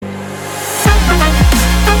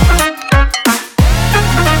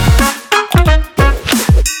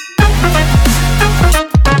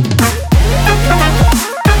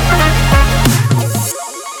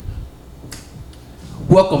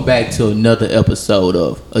back to another episode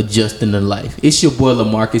of Adjusting to Life. It's your boy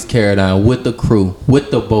LaMarcus Carradine with the crew,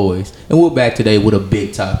 with the boys, and we're back today with a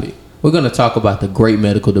big topic. We're going to talk about the great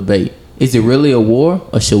medical debate. Is it really a war,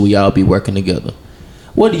 or should we all be working together?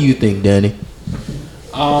 What do you think, Danny?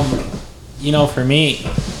 For me,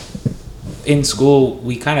 in school,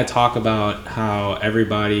 we kind of talk about how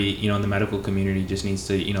everybody, in the medical community just needs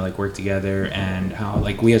to, work together, and how,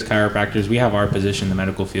 we as chiropractors, we have our position in the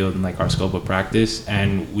medical field and, our scope of practice,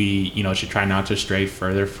 and we, should try not to stray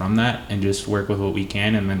further from that and just work with what we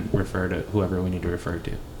can and then refer to whoever we need to refer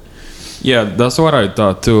to. Yeah, that's what I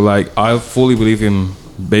thought too. I fully believe in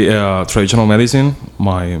traditional medicine.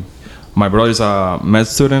 My brother is a med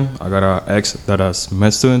student. I got an ex that is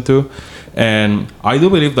med student too, and I do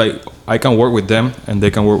believe I can work with them and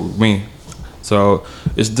they can work with me. So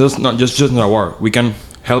it's just not a war. We can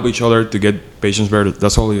help each other to get patients better.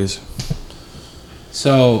 That's all it is.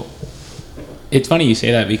 So it's funny you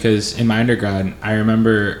say that, because in my undergrad, I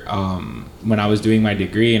remember when I was doing my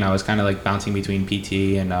degree and I was kind of bouncing between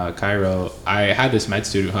PT and chiro, I had this med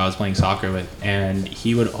student who I was playing soccer with, and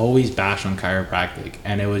he would always bash on chiropractic,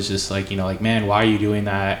 and it was just man, why are you doing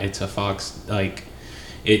that? It's a fox,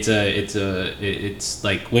 it's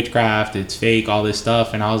like witchcraft, it's fake, all this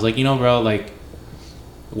stuff. And I was like, bro,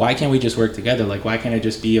 why can't we just work together? Why can't it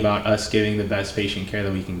just be about us giving the best patient care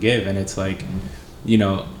that we can give? And it's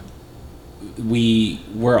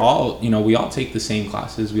we're all, we all take the same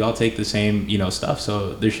classes, we all take the same, stuff.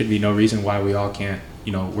 So there should be no reason why we all can't,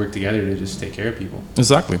 work together to just take care of people.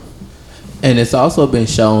 Exactly. And it's also been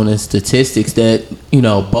shown in statistics that,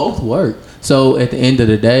 both work. So at the end of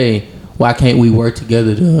the day, why can't we work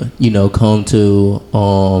together to, come to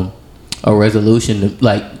a resolution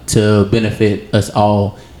to benefit us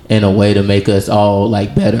all in a way to make us all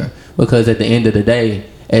better? Because at the end of the day,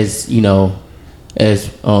 as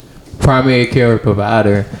primary care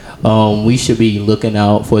provider, we should be looking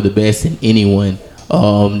out for the best in anyone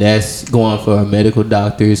that's going for medical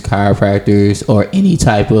doctors, chiropractors, or any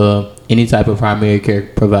type of primary care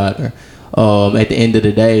provider. At the end of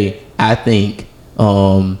the day, I think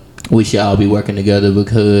we should all be working together,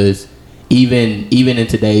 because even in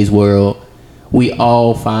today's world, we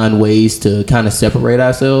all find ways to kind of separate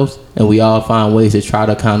ourselves, and we all find ways to try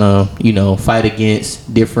to kind of, fight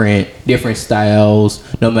against different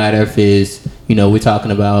styles, no matter if it's, we're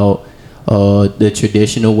talking about the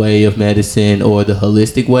traditional way of medicine or the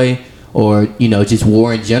holistic way, or, just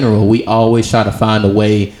war in general. We always try to find a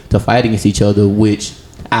way to fight against each other, which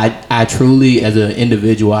I truly, as an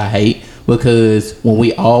individual, I hate, because when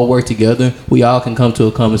we all work together, we all can come to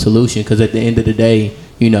a common solution, because at the end of the day,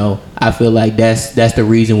 I feel like that's the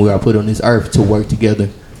reason we are put on this earth, to work together.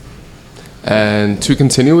 And to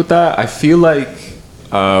continue with that, I feel like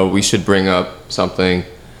we should bring up something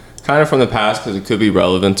kind of from the past, because it could be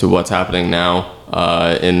relevant to what's happening now.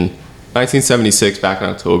 In 1976, back in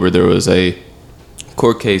October, there was a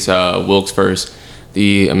court case, Wilkes versus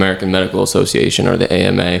the American Medical Association, or the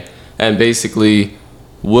AMA. And basically,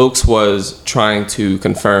 Wilkes was trying to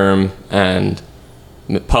confirm and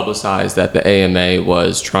publicized that the AMA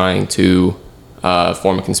was trying to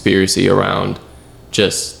form a conspiracy around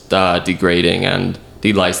just degrading and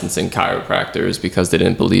delicensing chiropractors, because they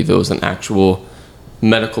didn't believe it was an actual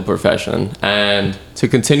medical profession. And to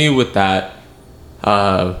continue with that,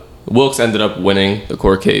 Wilkes ended up winning the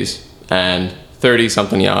court case, and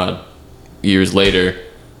 30-something odd years later,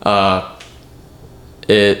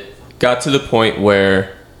 it got to the point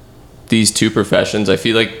where these two professions, I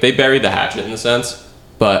feel like they buried the hatchet in a sense,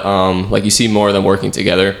 but you see more of them working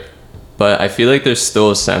together. But I feel like there's still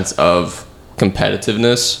a sense of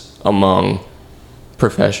competitiveness among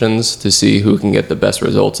professions to see who can get the best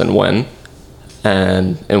results and when,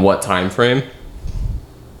 and in what time frame.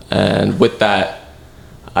 And with that,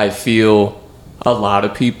 I feel a lot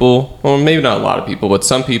of people, or maybe not a lot of people, but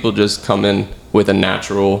some people just come in with a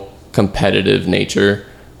natural competitive nature,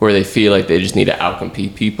 where they feel like they just need to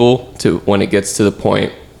outcompete people to when it gets to the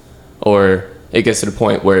point, or it gets to the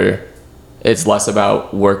point where it's less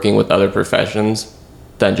about working with other professions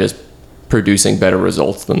than just producing better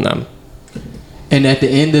results than them. And at the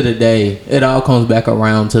end of the day, it all comes back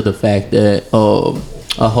around to the fact that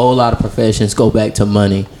a whole lot of professions go back to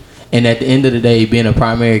money. And at the end of the day, being a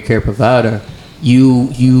primary care provider, you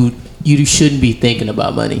shouldn't be thinking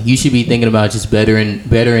about money. You should be thinking about just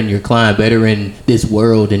bettering your client, bettering this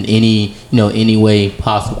world in any way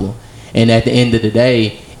possible. And at the end of the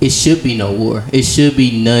day, it should be no war. It should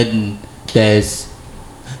be nothing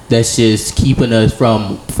that's just keeping us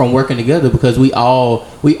from working together, because we all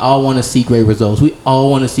want to see great results. We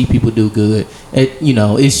all want to see people do good.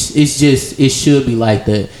 It should be like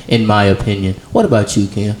that, in my opinion. What about you,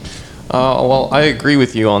 Cam? Well, I agree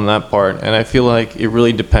with you on that part, and I feel like it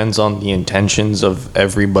really depends on the intentions of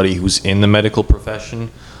everybody who's in the medical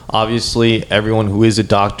profession. Obviously, everyone who is a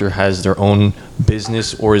doctor has their own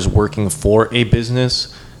business or is working for a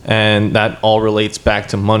business, and that all relates back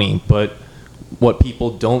to money. But what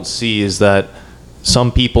people don't see is that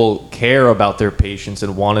some people care about their patients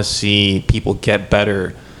and want to see people get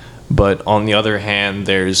better. But on the other hand,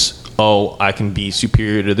 there's, I can be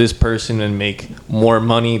superior to this person and make more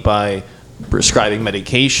money by prescribing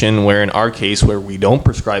medication, where in our case, where we don't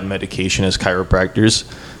prescribe medication as chiropractors,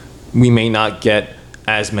 we may not get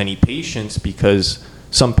as many patients because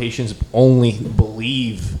some patients only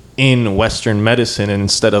believe in Western medicine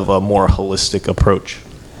instead of a more holistic approach.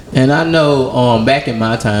 And I know back in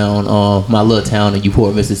my town, my little town in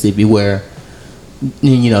Newport, Mississippi, where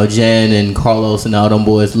Jan and Carlos and all them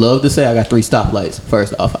boys love to say I got 3 stoplights.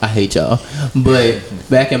 First off, I hate y'all. But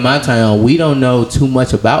back in my town, we don't know too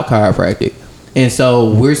much about chiropractic. And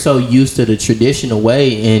so we're so used to the traditional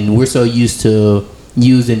way, and we're so used to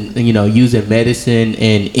using medicine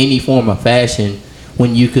in any form of fashion,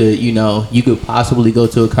 when you could possibly go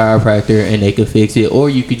to a chiropractor and they could fix it, or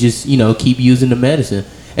you could just keep using the medicine.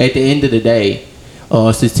 At the end of the day,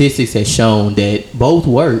 statistics have shown that both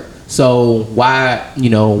work. So why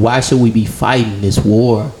should we be fighting this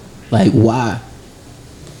war? Like, why?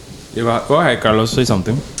 Yeah, go ahead, Carlos. Say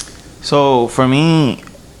something. So for me,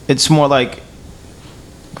 it's more like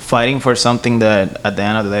fighting for something that at the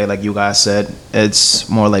end of the day, like you guys said, it's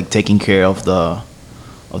more like taking care of the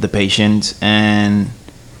patient and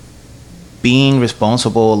being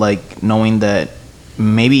responsible, like knowing that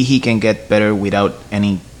maybe he can get better without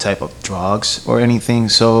any type of drugs or anything.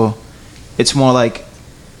 So it's more like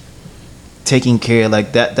taking care,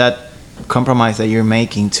 like that compromise that you're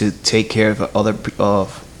making to take care of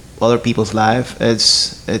other people's life.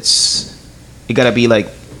 You gotta be like,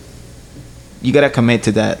 you gotta commit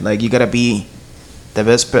to that. Like, you gotta be the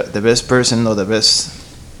best person, or the best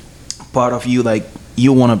part of you, like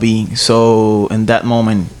you wanna be. So in that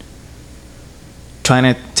moment,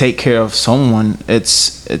 trying to take care of someone,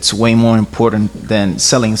 it's way more important than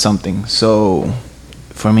selling something. So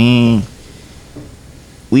for me,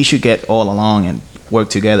 we should get all along and work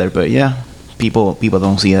together. But yeah, people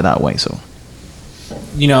don't see it that way. So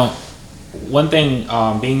one thing,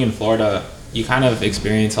 being in Florida, you kind of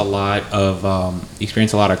experience a lot of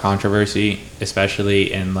controversy,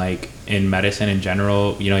 especially in medicine in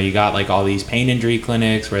general. You got like all these pain injury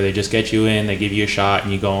clinics where they just get you in, they give you a shot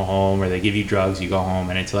and you go home, or they give you drugs, you go home.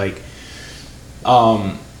 And it's like,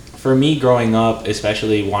 for me growing up,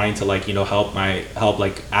 especially wanting to help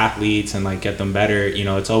athletes and get them better,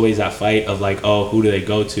 it's always that fight of who do they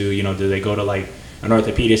go to? Do they go to an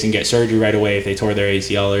orthopedist and get surgery right away if they tore their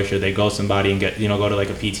ACL, or should they go somebody and get go to a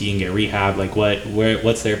PT and get rehab?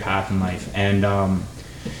 What's their path in life? And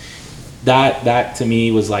that to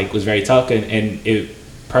me was very tough, and it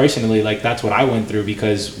personally, that's what I went through,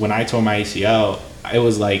 because when I tore my ACL, it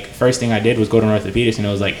was first thing I did was go to an orthopedist, and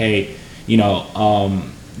it was hey,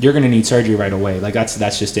 you're gonna need surgery right away.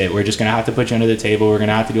 That's just it. We're just gonna have to put you under the table. We're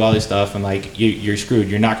gonna have to do all this stuff, and you're screwed.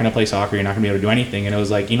 You're not gonna play soccer. You're not gonna be able to do anything. And it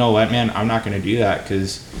was you know what, man, I'm not gonna do that,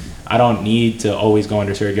 because I don't need to always go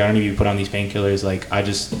under surgery. I don't need to be put on these painkillers. I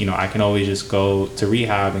just I can always just go to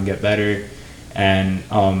rehab and get better. And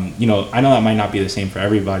I know that might not be the same for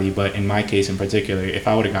everybody, but in my case in particular, if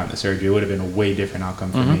I would have gotten the surgery, it would have been a way different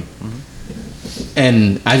outcome for me.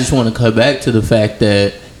 And I just want to cut back to the fact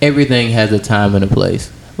that everything has a time and a place.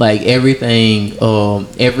 Everything,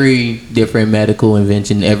 every different medical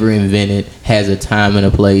invention ever invented has a time and a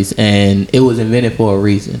place, and it was invented for a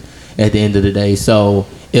reason at the end of the day. So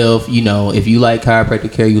if you like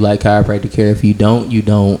chiropractic care, you like chiropractic care. If you don't, you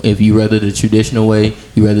don't. If you rather the traditional way,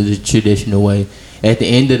 you rather the traditional way. At the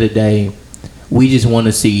end of the day, we just want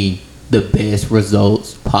to see the best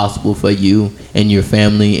results possible for you and your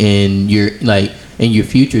family and your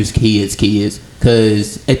future's kids.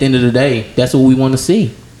 Because at the end of the day, that's what we want to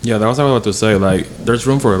see. Yeah, that was what I was about to say. There's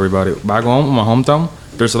room for everybody. Back home, in my hometown,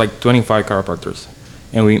 there's 25 chiropractors,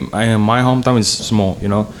 and my hometown is small,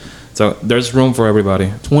 so there's room for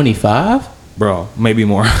everybody. 25, bro, maybe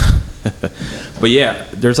more. But yeah,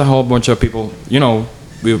 there's a whole bunch of people.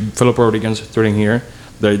 We Philip Puerto Ricans studying here.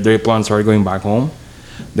 Their plans are going back home.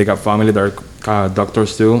 They got family that are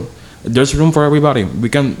doctors too. There's room for everybody. We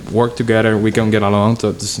can work together. We can get along.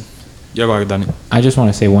 So yeah, go ahead, Danny. I just want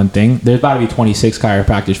to say one thing. There's about to be 26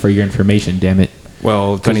 chiropractors, for your information, damn it.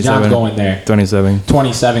 Well, 'Cause John's 27. going there. 27.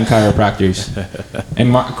 27 chiropractors.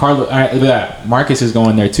 And Carlos, look at that. Marcus is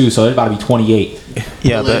going there too, so there's about to be 28.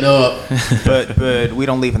 Yeah, Pulling up. but we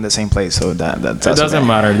don't live in the same place, so that It doesn't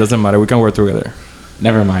matter. It doesn't matter. We can work together.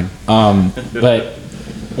 Never mind. But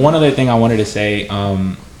one other thing I wanted to say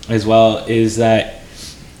as well is that,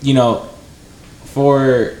 you know,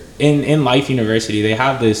 for in Life University, they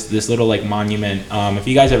have this little like monument. If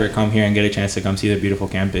you guys ever come here and get a chance to come see the beautiful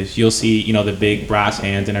campus, you'll see, you know, the big brass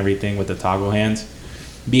hands and everything with the toggle hands.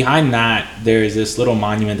 Behind that, there's this little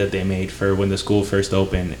monument that they made for when the school first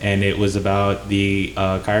opened, and it was about the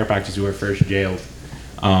chiropractors who were first jailed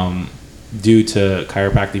due to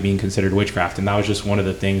chiropractic being considered witchcraft. And that was just one of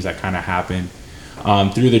the things that kind of happened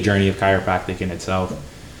through the journey of chiropractic in itself.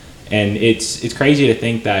 And it's crazy to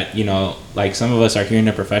think that, you know, like some of us are here in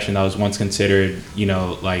a profession that was once considered, you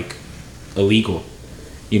know, like illegal.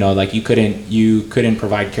 You know, like you couldn't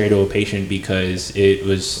provide care to a patient because it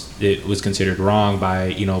was considered wrong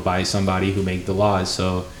by somebody who made the laws.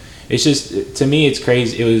 So it's just, to me, it's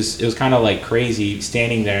crazy. It was kind of like crazy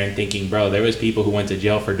standing there and thinking, bro, there was people who went to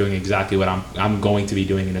jail for doing exactly what I'm going to be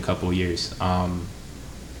doing in a couple of years.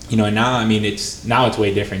 You know, and now, I mean, it's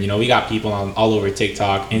way different. You know, we got people all over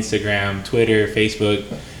TikTok, Instagram, Twitter, Facebook,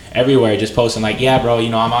 everywhere just posting like, yeah, bro, you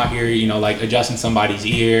know, I'm out here, you know, like adjusting somebody's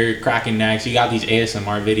ear, cracking necks. You got these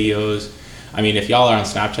ASMR videos. I mean, if y'all are on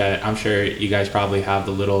Snapchat, I'm sure you guys probably have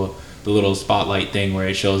the little spotlight thing where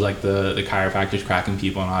it shows like the chiropractors cracking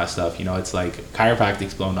people and all that stuff. You know, it's like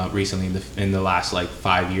chiropractic's blown up recently in the last like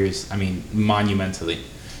 5 years. I mean, monumentally.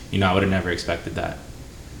 You know, I would have never expected that.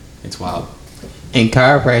 It's wild. And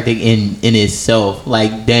chiropractic in itself,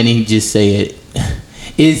 like Danny just said,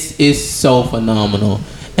 is so phenomenal,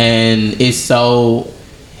 and it's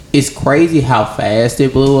crazy how fast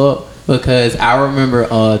it blew up. Because I remember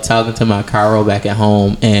talking to my chiro back at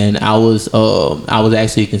home, and I was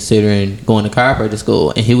actually considering going to chiropractic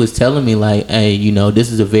school, and he was telling me like, hey, you know,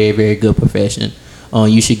 this is a very, very good profession.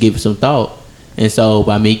 You should give it some thought. And so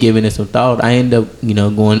by me giving it some thought, I ended up, you know,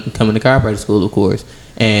 coming to chiropractic school, of course.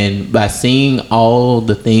 And by seeing all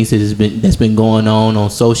the things that's been going on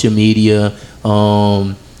social media,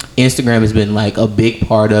 Instagram has been like a big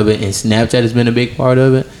part of it, and Snapchat has been a big part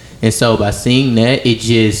of it. And so by seeing that, it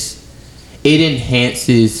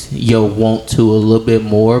enhances your want to a little bit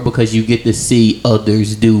more, because you get to see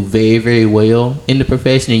others do very, very well in the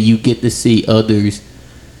profession, and you get to see others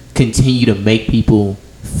continue to make people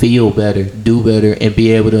feel better, do better, and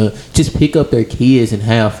be able to just pick up their kids and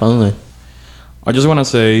have fun. I just want to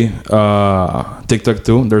say TikTok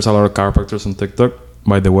too. There's a lot of chiropractors on TikTok.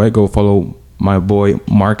 By the way, go follow my boy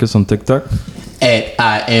Marcus on TikTok. At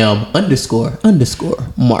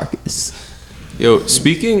 @IAM__ Marcus. Yo,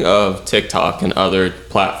 speaking of TikTok and other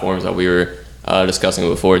platforms that we were discussing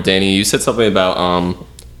before, Danny, you said something about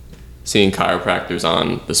seeing chiropractors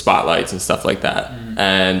on the spotlights and stuff like that.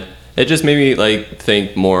 And it just made me like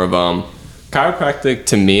think more of chiropractic,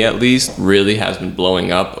 to me at least, really has been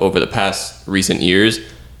blowing up over the past recent years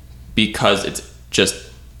because it's just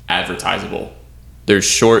advertisable. There's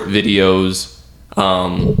short videos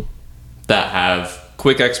that have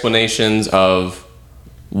quick explanations of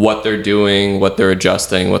what they're doing, what they're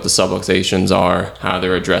adjusting, what the subluxations are, how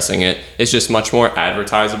they're addressing it. It's just much more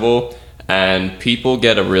advertisable, and people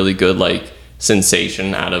get a really good like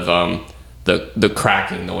sensation out of the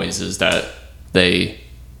cracking noises that they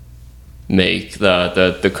make,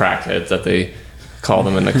 the crackheads that they call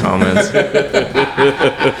them in the comments.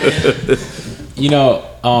 You know,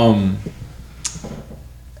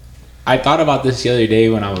 I thought about this the other day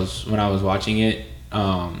when I was watching it,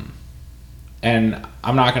 and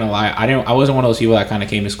I'm not gonna lie, I wasn't one of those people that kind of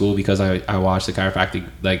came to school because I watched the chiropractic,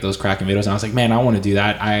 like those cracking videos, and I was like, man, I want to do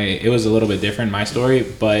that. It was a little bit different, my story,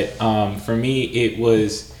 but for me, it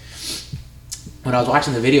was, when I was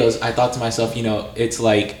watching the videos, I thought to myself, you know, it's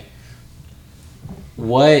like,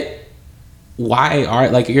 why are,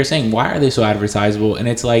 like you're saying, why are they so advertisable? And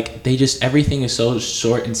it's like everything is so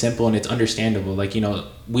short and simple, and it's understandable. Like, you know,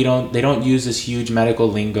 they don't use this huge medical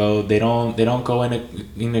lingo. They don't go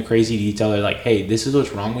into crazy detail. They're like, hey, this is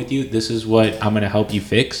what's wrong with you. This is what I'm gonna help you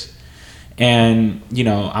fix. And, you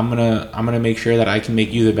know, I'm gonna make sure that I can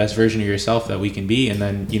make you the best version of yourself that we can be. And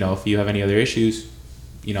then, you know, if you have any other issues,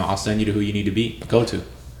 you know, I'll send you to who you need to go to.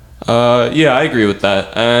 Yeah, I agree with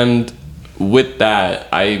that. And with that,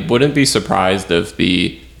 I wouldn't be surprised if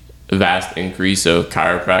the vast increase of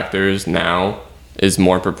chiropractors now is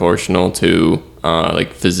more proportional to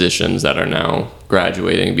like physicians that are now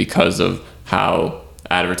graduating because of how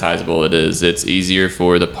advertisable it is. It's easier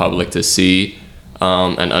for the public to see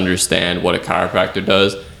and understand what a chiropractor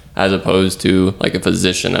does. as opposed to like a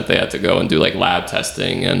physician that they had to go and do like lab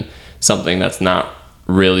testing and something that's not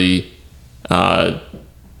really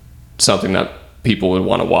something that people would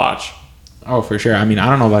want to watch. Oh, for sure. I mean, I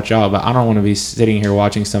don't know about y'all, but I don't want to be sitting here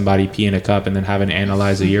watching somebody pee in a cup and then having to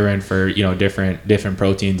analyze the urine for, you know, different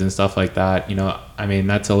proteins and stuff like that. You know, I mean,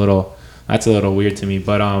 that's a little weird to me.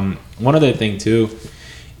 But one other thing too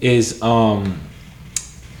is for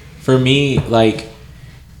me, like,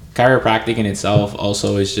 chiropractic in itself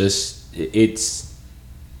also is just,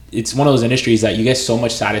 it's one of those industries that you get so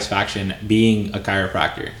much satisfaction being a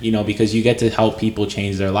chiropractor, you know, because you get to help people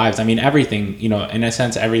change their lives. I mean, everything, you know, in a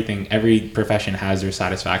sense, every profession has their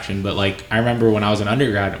satisfaction. But like, I remember when I was an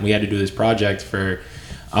undergrad, we had to do this project for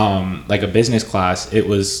like a business class. It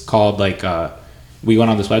was called like, we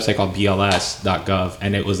went on this website called bls.gov,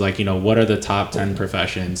 and it was like, you know, what are the top 10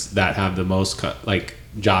 professions that have the most like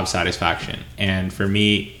job satisfaction? And for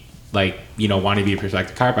me, like, you know, wanting to be a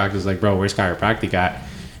prospective chiropractor is like, bro, where's chiropractic at?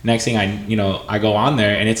 Next thing I go on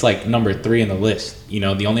there and it's like number 3 in the list. You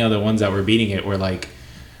know, the only other ones that were beating it were like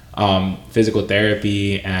physical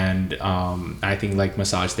therapy and I think like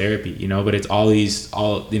massage therapy, you know, but it's all,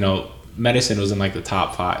 you know, medicine was in like the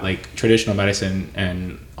top 5, like traditional medicine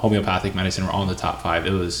and homeopathic medicine were all in the top 5.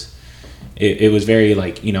 It was very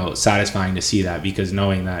like, you know, satisfying to see that, because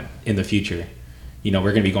knowing that in the future, you know,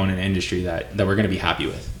 we're going to be going in an industry that we're going to be happy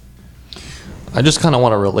with. I just kind of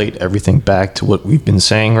want to relate everything back to what we've been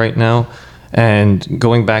saying right now. And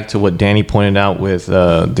going back to what Danny pointed out with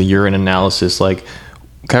the urine analysis, like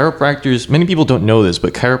chiropractors, many people don't know this,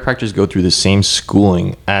 but chiropractors go through the same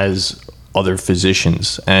schooling as other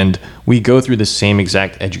physicians. And we go through the same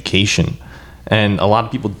exact education. And a lot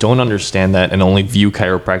of people don't understand that and only view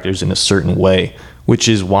chiropractors in a certain way, which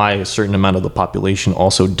is why a certain amount of the population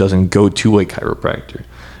also doesn't go to a chiropractor.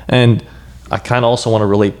 And I kind of also want to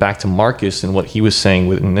relate back to Marcus and what he was saying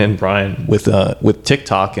with, and then Brian with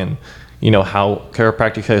TikTok and, you know, how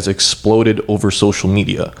chiropractic has exploded over social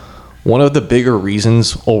media. One of the bigger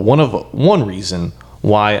reasons, or one reason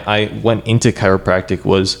why I went into chiropractic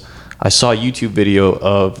was I saw a YouTube video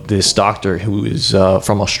of this doctor who is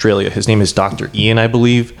from Australia. His name is Dr. Ian, I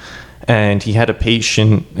believe, and he had a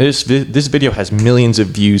patient. This video has millions of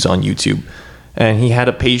views on YouTube, and he had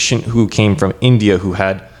a patient who came from India who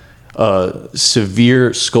had severe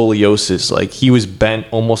scoliosis. Like, he was bent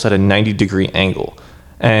almost at a 90-degree angle,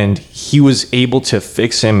 and he was able to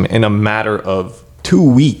fix him in a matter of 2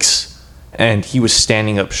 weeks, and he was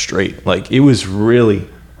standing up straight. Like, it was really,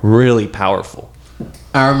 really powerful.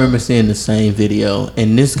 I remember seeing the same video,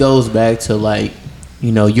 and this goes back to, like,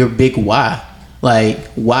 you know, your big why. Like,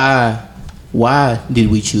 why did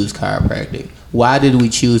we choose chiropractic? Why did we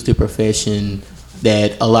choose the profession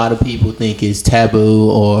that a lot of people think is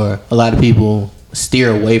taboo or a lot of people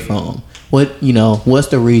steer away from? What's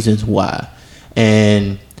the reasons why?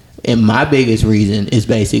 And my biggest reason is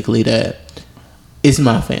basically that it's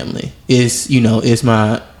my family. It's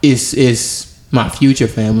my future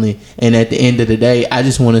family. And at the end of the day, I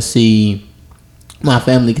just want to see my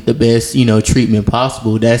family get the best, you know, treatment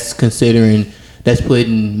possible. That's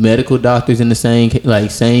putting medical doctors in the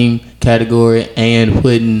same category and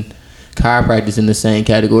putting chiropractors in the same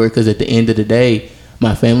category, because at the end of the day,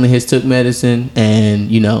 my family has took medicine,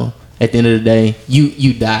 and, you know, at the end of the day,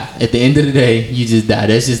 you die. At the end of the day, you just die.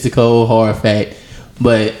 That's just the cold hard fact.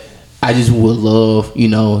 But I just would love, you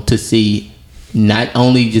know, to see not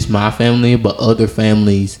only just my family but other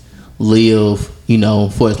families live, you know,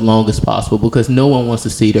 for as long as possible, because no one wants to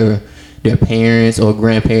see their parents or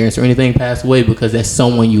grandparents or anything pass away, because that's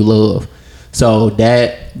someone you love. So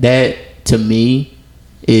that to me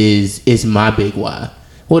is my big why.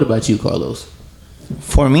 What about you, Carlos?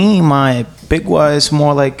 For me, my big why is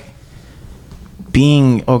more like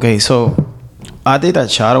being okay. So I did that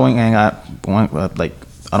shadowing, and I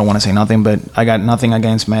don't want to say nothing, but I got nothing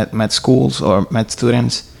against med schools or med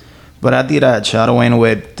students, but I did that shadowing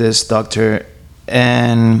with this doctor,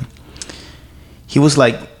 and he was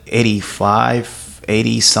like 85,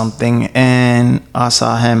 80 something, and I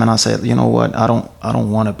saw him and I said, you know what, I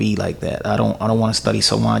don't want to be like that. I don't want to study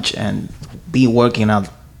so much and be working out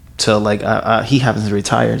till like he happens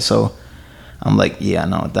retired. So I'm like, yeah,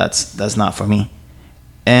 no, that's not for me.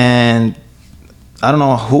 And I don't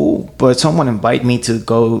know who, but someone invited me to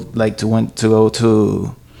go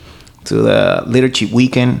to the leadership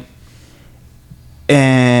weekend,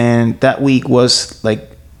 and that week was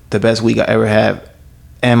like the best week I ever had.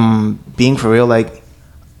 And being for real, like,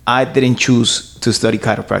 I didn't choose to study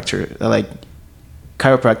chiropractor. Like,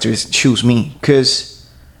 chiropractors choose me, because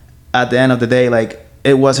at the end of the day, like,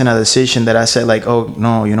 it wasn't a decision that I said like, oh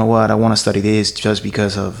no, you know what, I want to study this just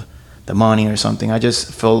because of the money or something. I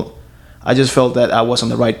just felt that I was on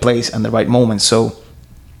the right place and the right moment. So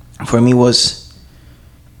for me was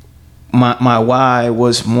my why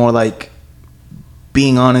was more like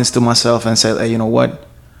being honest to myself and say, hey, you know what,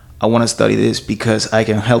 I want to study this because I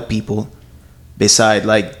can help people beside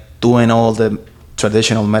like doing all the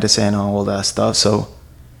traditional medicine and all that stuff. So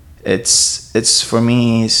it's for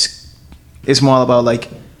me it's more about like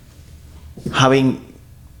having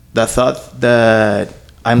the thought that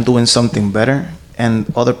I'm doing something better and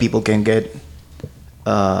other people can get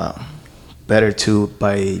better too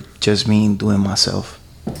by just me doing myself.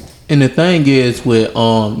 And the thing is with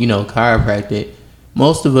chiropractic,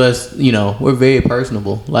 most of us, we're very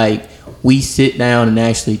personable. Like we sit down and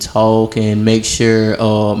actually talk and make sure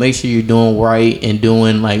you're doing right and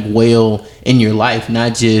doing like well in your life,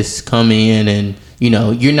 not just come in and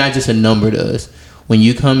you're not just a number to us. When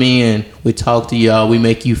you come in, we talk to y'all, we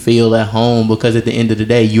make you feel at home because at the end of the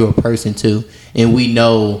day, you're a person too. And we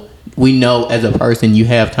know as a person, you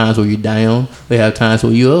have times where you're down, we have times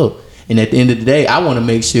where you're up. And at the end of the day, I want to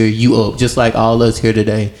make sure you up, just like all us here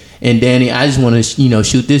today. And Danny, I just want to,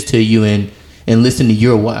 shoot this to you and listen to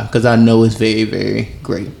your why, because I know it's very, very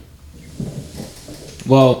great.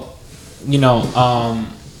 Well,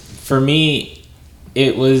 for me,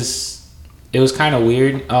 it was kind of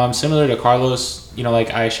weird. Similar to Carlos,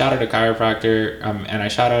 like I shadowed a chiropractor, and I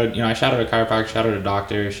shadowed a chiropractor, shadowed a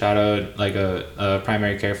doctor, shadowed like a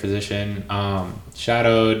primary care physician,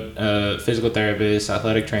 shadowed a physical therapist,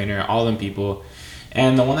 athletic trainer, all them people.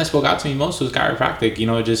 And the one that spoke out to me most was chiropractic.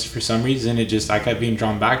 Just for some reason, I kept being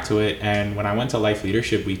drawn back to it. And when I went to Life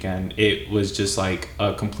Leadership Weekend, it was just like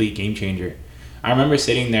a complete game changer. I remember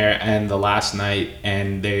sitting there and the last night,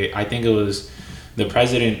 and I think it was the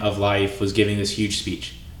president of Life was giving this huge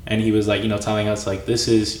speech. And he was like, telling us like, this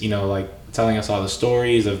is, like telling us all the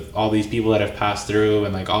stories of all these people that have passed through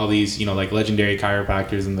and like all these, like legendary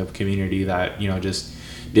chiropractors in the community that, just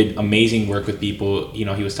did amazing work with people. He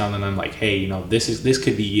was telling them like, hey, this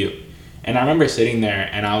could be you. And I remember sitting there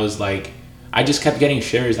and I was like, I just kept getting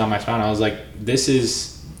shivers down my spine. I was like,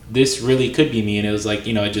 this really could be me. And it was like,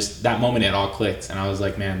 it just, that moment it all clicked. And I was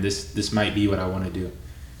like, man, this might be what I want to do,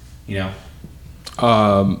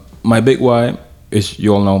 My big why is,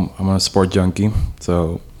 you all know I'm a sport junkie,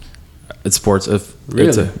 so it's sports.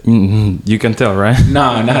 You can tell, right?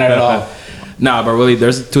 No, not at all. No, but really,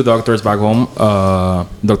 there's two doctors back home,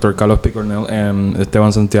 Dr. Carlos Picornell and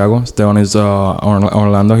Esteban Santiago. Esteban is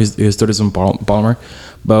Orlando. He studies in Palmer,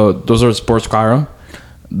 but those are sports chiro.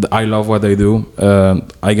 I love what they do.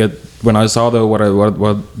 When I saw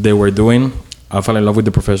what they were doing, I fell in love with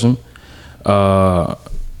the profession.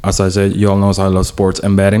 As I said, you all know I love sports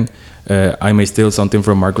and betting. I may steal something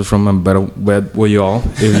from Marcus from a bet with you all.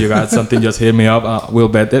 If you got something, just hit me up. We'll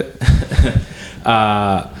bet it.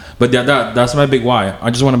 But yeah, that's my big why.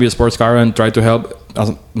 I just want to be a sports car and try to help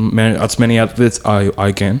as many athletes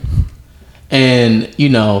I can. And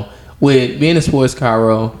with being a sports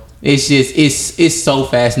chiro, it's so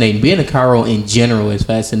fascinating. Being a chiro in general is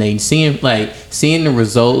fascinating. Seeing the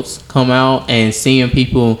results come out and seeing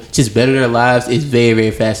people just better their lives is very,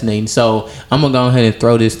 very fascinating. So I'm gonna go ahead and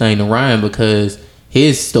throw this thing to Ryan because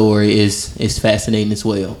his story is fascinating as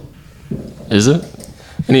well. Is it?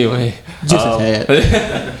 Anyway, just a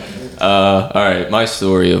tad. All right, my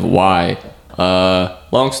story of why.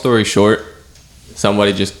 Long story short,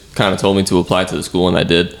 somebody just kind of told me to apply to the school, and I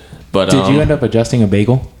did. But did you end up adjusting a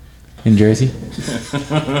bagel in Jersey?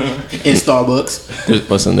 In Starbucks.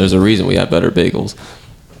 Listen, there's a reason we have better bagels.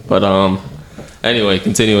 But anyway,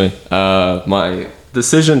 continuing. My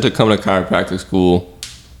decision to come to chiropractic school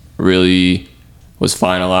really was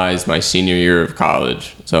finalized my senior year of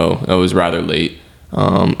college, so it was rather late.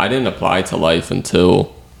 I didn't apply to Life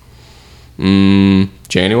until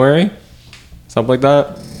January, something like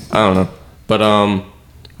that. I don't know. But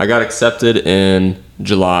I got accepted in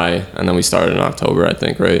July, and then we started in October, I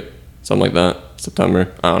think, right? Something like that.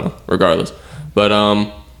 September. I don't know. Regardless. But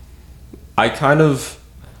I kind of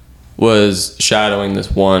was shadowing this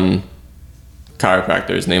one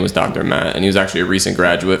chiropractor. His name was Dr. Matt, and he was actually a recent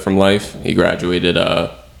graduate from Life. He graduated, I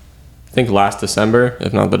think, last December,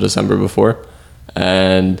 if not the December before.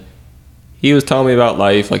 And he was telling me about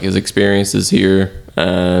Life, like his experiences here,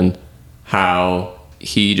 and how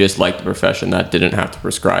he just liked the profession that didn't have to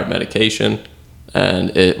prescribe medication,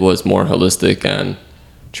 and it was more holistic and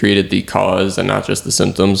treated the cause and not just the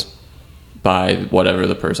symptoms by whatever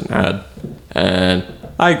the person had. And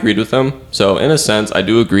I agreed with him. So in a sense, I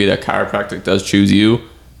do agree that chiropractic does choose you,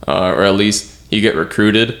 or at least you get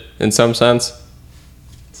recruited in some sense.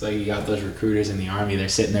 So you got those recruiters in the Army. They're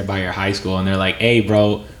sitting there by your high school, and they're like, "Hey,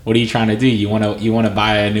 bro, what are you trying to do? You wanna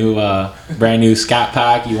buy a new, brand new Scat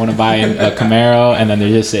Pack? You wanna buy a Camaro?" And then they're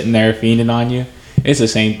just sitting there fiending on you. It's the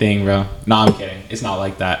same thing, bro. No, I'm kidding. It's not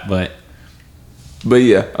like that, but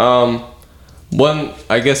yeah,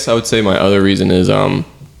 I guess I would say my other reason is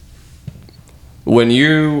when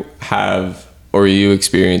you have or you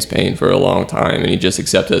experience pain for a long time and you just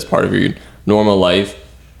accept it as part of your normal life,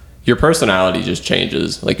 your personality just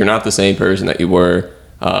changes. Like, you're not the same person that you were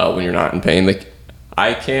when you're not in pain. Like,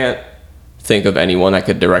 I can't think of anyone that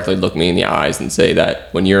could directly look me in the eyes and say that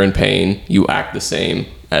when you're in pain, you act the same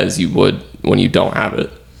as you would when you don't have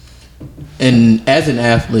it. And as an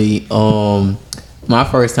athlete, my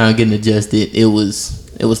first time getting adjusted, it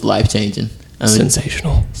was life changing.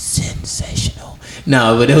 Sensational.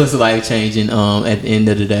 No, but it was life changing at the end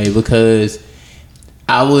of the day, because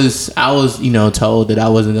I was told that I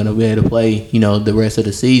wasn't gonna be able to play the rest of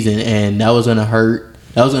the season, and that was gonna hurt.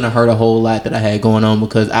 That was gonna hurt a whole lot that I had going on,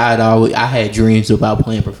 because I had dreams about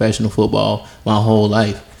playing professional football my whole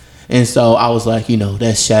life. And so I was like,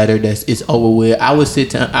 that's shattered. It's over with. I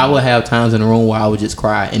would have times in the room where I would just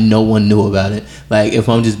cry and no one knew about it. Like, if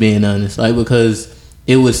I'm just being honest, like, because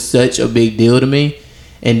it was such a big deal to me.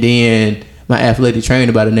 And then my athletic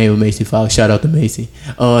trainer by the name of Macy Fox, shout out to Macy.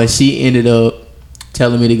 She ended up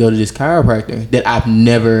telling me to go to this chiropractor that I've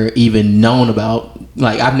never even known about.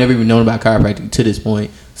 Like, I've never even known about chiropractic to this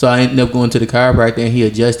point. So I ended up going to the chiropractor, and he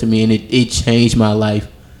adjusted me, and it changed my life.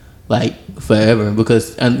 Like, forever,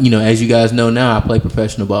 because as you guys know now, I play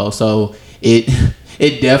professional ball, so it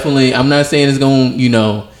definitely, I'm not saying it's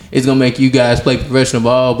gonna make you guys play professional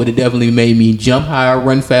ball, but it definitely made me jump higher,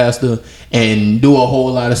 run faster, and do a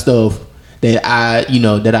whole lot of stuff that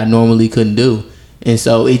I normally couldn't do. And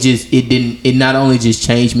so it not only just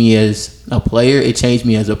changed me as a player, it changed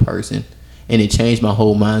me as a person, and it changed my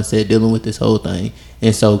whole mindset dealing with this whole thing.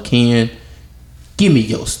 And so, Ken, give me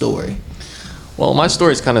your story. Well, my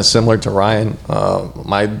story is kind of similar to Ryan.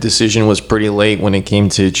 My decision was pretty late when it came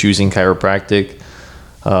to choosing chiropractic.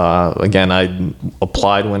 Again, I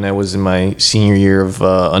applied when I was in my senior year of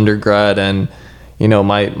undergrad, and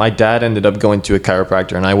my dad ended up going to a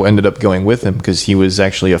chiropractor, and I ended up going with him because he was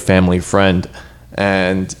actually a family friend.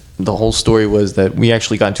 And the whole story was that we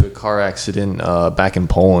actually got into a car accident back in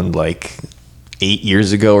Poland like 8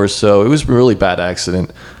 years ago or so. It was a really bad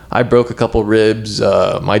accident. I broke a couple ribs.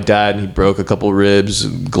 My dad, he broke a couple ribs.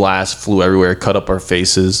 Glass flew everywhere, cut up our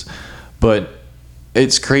faces. But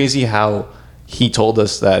it's crazy how he told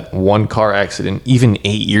us that one car accident, even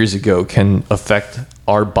 8 years ago, can affect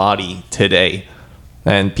our body today.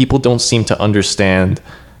 And people don't seem to understand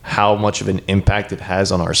how much of an impact it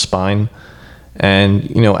has on our spine.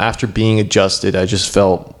 And, after being adjusted, I just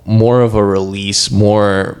felt more of a release,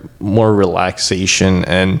 more relaxation,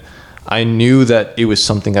 and I knew that it was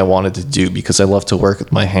something I wanted to do because I love to work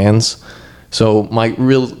with my hands. So my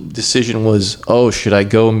real decision was, should I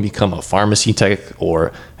go and become a pharmacy tech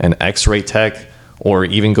or an x-ray tech or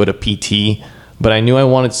even go to PT? But I knew I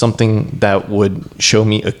wanted something that would show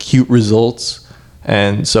me acute results.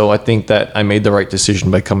 And so I think that I made the right decision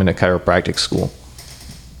by coming to chiropractic school.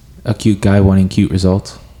 a cute guy wanting cute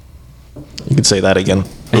results. You could say that again.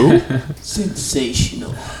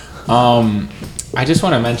 Sensational. I just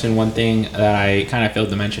want to mention one thing that I kind of failed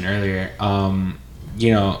to mention earlier.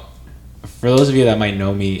 For those of you that might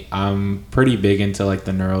know me, I'm pretty big into like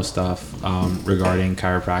the neuro stuff regarding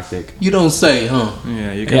chiropractic. You don't say, huh?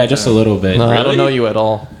 Yeah, you Yeah, just a little bit. No, Really? I don't know you at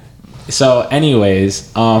all. So,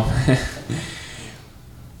 anyways,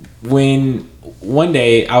 when one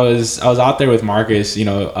day I was out there with Marcus,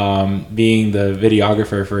 being the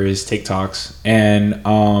videographer for his TikToks, and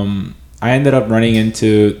I ended up running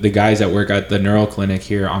into the guys that work at the neuro clinic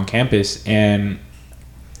here on campus, and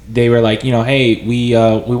they were like, hey, we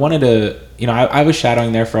wanted to, I was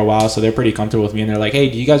shadowing there for a while, so they're pretty comfortable with me, and they're like, hey,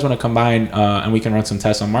 do you guys want to come by and we can run some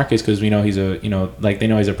tests on Marcus, because we know he's they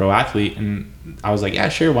know he's a pro athlete. And I was like, yeah,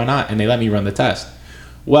 sure, why not? And they let me run the test.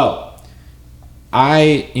 Well,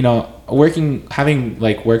 having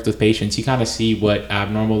worked with patients, you kind of see what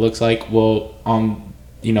abnormal looks like. Well,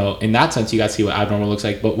 in that sense, you got to see what abnormal looks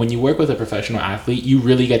like. But when you work with a professional athlete, you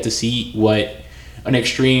really get to see what an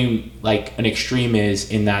extreme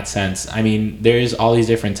is in that sense. I mean, there's all these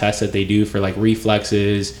different tests that they do for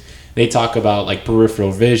reflexes. They talk about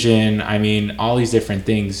peripheral vision. I mean, all these different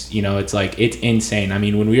things, it's insane. I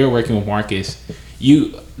mean, when we were working with Marcus,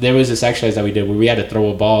 there was this exercise that we did where we had to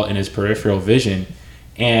throw a ball in his peripheral vision,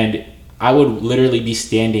 and I would literally be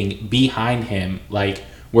standing behind him,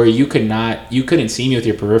 where you couldn't see me with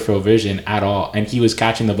your peripheral vision at all, and he was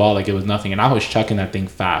catching the ball like it was nothing, and I was chucking that thing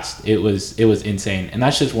fast. It was insane. And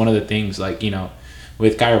that's just one of the things, like, you know,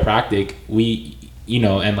 with chiropractic, we, you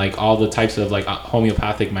know, and like all the types of like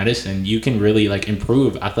homeopathic medicine, you can really like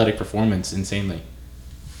improve athletic performance insanely.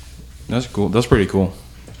 That's cool. That's pretty cool.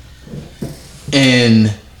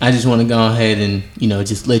 And I just want to go ahead and, you know,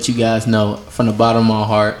 just let you guys know from the bottom of my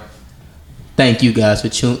heart, thank you guys for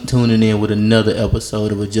tuning in with another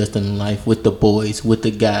episode of Adjusting in Life with the boys, with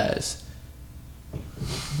the guys.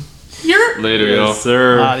 Later, yo.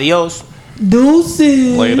 Sir. Adios.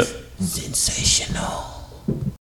 Deuces. Later. Sensational.